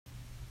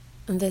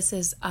This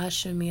is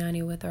Asha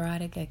Miani with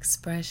Erotic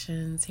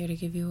Expressions, here to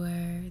give you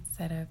words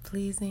that are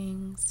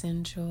pleasing,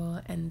 sensual,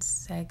 and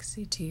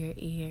sexy to your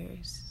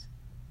ears.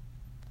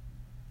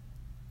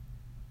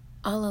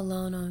 All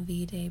alone on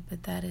V-Day,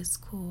 but that is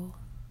cool,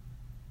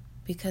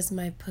 because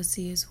my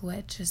pussy is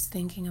wet just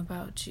thinking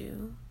about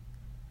you.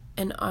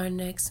 And our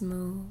next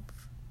move,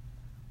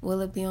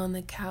 will it be on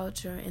the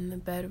couch or in the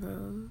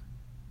bedroom?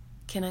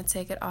 Can I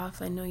take it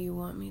off? I know you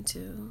want me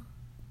to.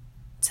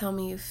 Tell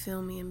me you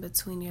feel me in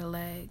between your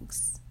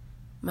legs.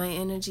 My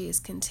energy is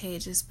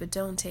contagious, but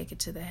don't take it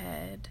to the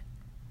head.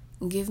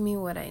 Give me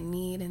what I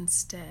need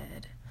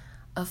instead.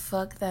 A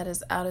fuck that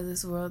is out of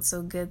this world,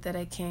 so good that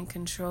I can't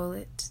control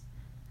it.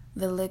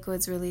 The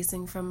liquids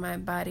releasing from my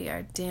body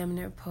are damn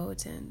near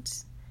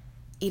potent.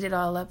 Eat it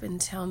all up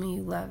and tell me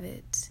you love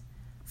it.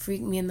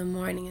 Freak me in the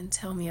morning and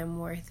tell me I'm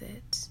worth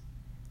it.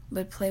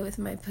 But play with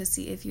my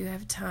pussy if you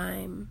have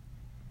time.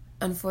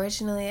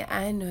 Unfortunately,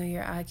 I know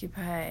you're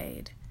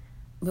occupied.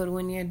 But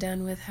when you're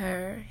done with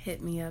her,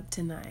 hit me up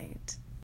tonight.